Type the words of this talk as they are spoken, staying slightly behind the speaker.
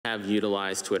Have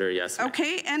utilized Twitter, yes.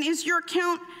 Okay, and is your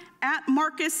account at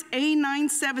Marcus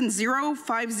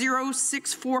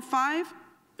A970506645?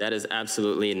 That is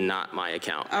absolutely not my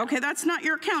account. Okay, that's not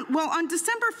your account. Well, on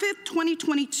December 5th,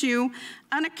 2022,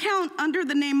 an account under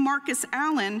the name Marcus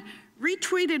Allen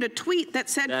retweeted a tweet that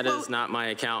said, That quote, is not my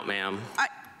account, ma'am.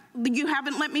 You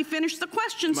haven't let me finish the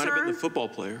question, sir. Might have been the football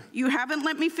player. You haven't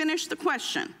let me finish the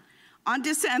question. And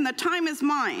the time is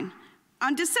mine.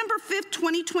 On December 5th,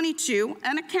 2022,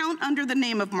 an account under the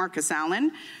name of Marcus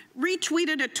Allen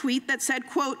retweeted a tweet that said,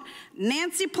 quote,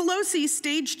 Nancy Pelosi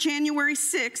staged January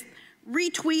 6th,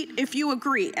 retweet if you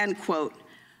agree, end quote.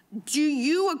 Do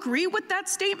you agree with that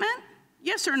statement?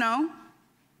 Yes or no?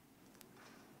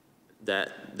 That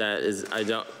is, I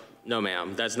don't, no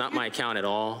ma'am. That's not my account at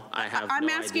all. I have no idea. I'm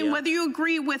asking whether you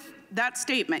agree with that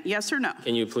statement, yes or no?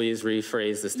 Can you please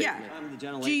rephrase the statement?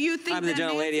 Yeah. Do you think that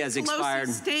Nancy Pelosi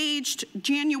staged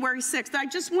January 6th? I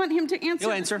just want him to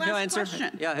answer this last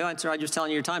question. Yeah, he'll answer. I'm just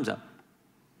telling you your time's up.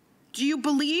 Do you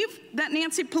believe that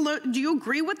Nancy Pelosi, do you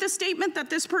agree with the statement that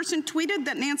this person tweeted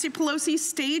that Nancy Pelosi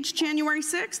staged January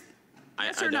 6th?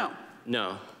 Yes or no?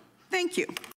 No. Thank you.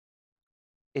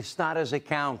 It's not his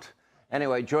account.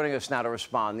 Anyway, joining us now to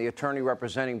respond, the attorney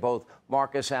representing both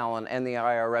Marcus Allen and the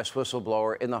IRS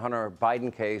whistleblower in the Hunter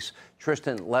Biden case,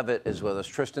 Tristan Leavitt, is with us.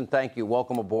 Tristan, thank you.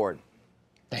 Welcome aboard.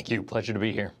 Thank you. Pleasure to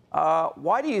be here.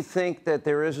 Why do you think that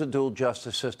there is a dual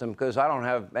justice system? Because I don't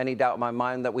have any doubt in my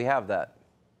mind that we have that.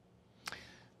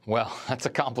 Well, that's a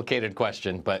complicated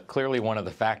question, but clearly one of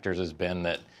the factors has been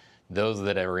that those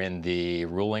that are in the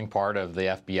ruling part of the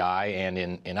FBI and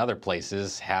in other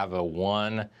places have a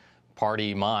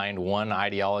one-party mind, one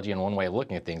ideology, and one way of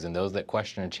looking at things. And those that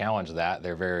question and challenge that,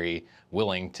 they're very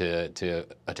willing to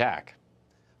attack.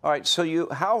 All right, so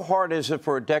how hard is it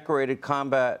for a decorated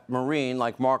combat Marine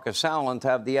like Marcus Allen to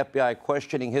have the FBI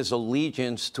questioning his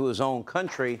allegiance to his own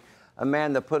country, a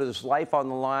man that put his life on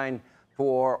the line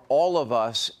for all of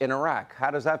us in Iraq?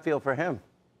 How does that feel for him?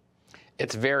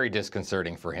 It's very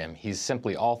disconcerting for him. He's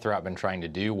simply all throughout been trying to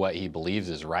do what he believes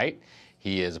is right.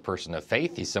 He is a person of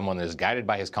faith. He's someone that is guided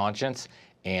by his conscience,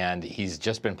 and he's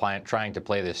just been trying to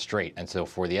play this straight. And so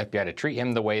for the FBI to treat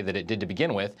him the way that it did to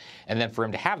begin with, and then for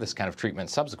him to have this kind of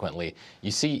treatment subsequently,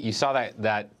 you saw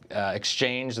that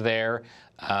exchange there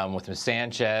with Ms.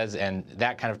 Sanchez, and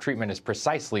that kind of treatment is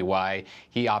precisely why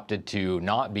he opted to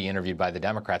not be interviewed by the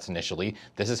Democrats initially.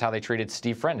 This is how they treated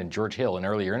Steve Friend and George Hill in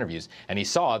earlier interviews, and he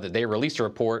saw that they released a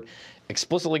report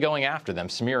explicitly going after them,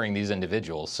 smearing these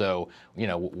individuals. So, you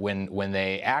know, when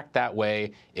they act that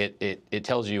way, it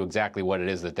tells you exactly what it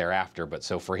is that they're after. But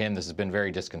so for him, this has been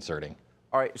very disconcerting.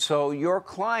 All right, so your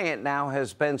client now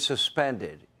has been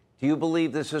suspended. Do you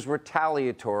believe this is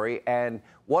retaliatory, and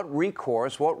what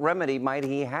recourse, what remedy might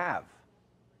he have?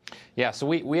 Yeah, so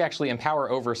we actually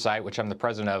Empower Oversight, which I'm the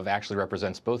president of, actually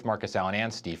represents both Marcus Allen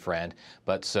and Steve Friend.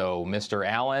 But so Mr.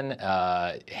 Allen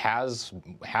has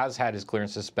had his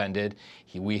clearance suspended.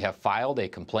 We have filed a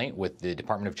complaint with the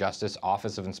Department of Justice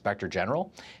Office of Inspector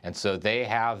General, and so they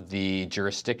have the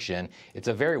jurisdiction. It's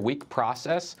a very weak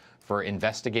process for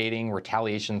investigating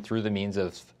retaliation through the means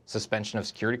of suspension of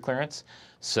security clearance.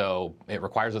 So it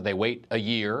requires that they wait a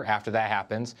year after that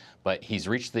happens. But he's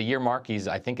reached the year mark. He's,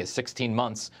 I think, at 16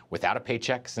 months without a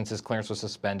paycheck since his clearance was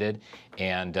suspended.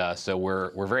 And so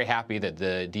we're very happy that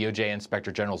the DOJ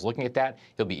Inspector General is looking at that.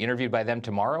 He'll be interviewed by them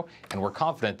tomorrow, and we're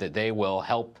confident that they will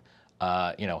help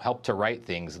to right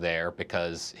things there,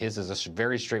 because his is a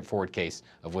very straightforward case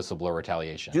of whistleblower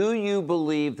retaliation. Do you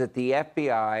believe that the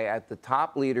FBI at the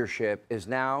top leadership is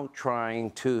now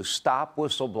trying to stop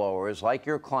whistleblowers like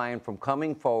your client from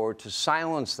coming forward to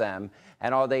silence them?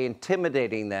 And are they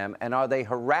intimidating them? And are they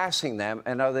harassing them?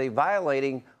 And are they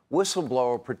violating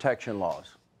whistleblower protection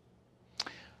laws?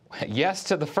 Yes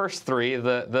to the first three.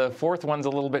 The fourth one's a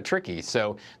little bit tricky.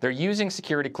 So they're using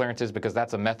security clearances because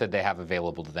that's a method they have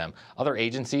available to them. Other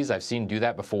agencies I've seen do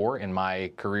that before in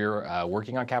my career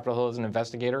working on Capitol Hill as an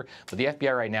investigator. But the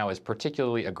FBI right now is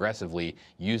particularly aggressively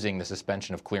using the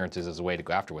suspension of clearances as a way to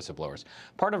go after whistleblowers.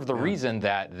 Part of the reason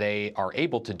that they are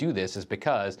able to do this is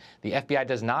because the FBI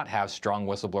does not have strong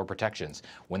whistleblower protections.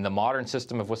 When the modern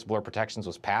system of whistleblower protections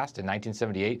was passed in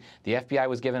 1978, the FBI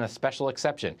was given a special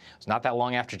exception. It's not that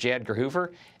long after J. Edgar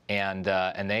Hoover, and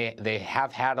they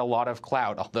have had a lot of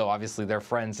clout, although obviously their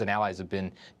friends and allies have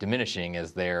been diminishing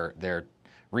as their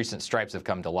recent stripes have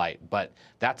come to light. But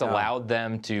that's allowed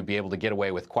them to be able to get away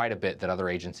with quite a bit that other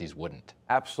agencies wouldn't.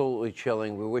 Absolutely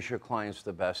chilling. We wish your clients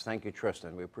the best. Thank you,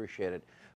 Tristan. We appreciate it.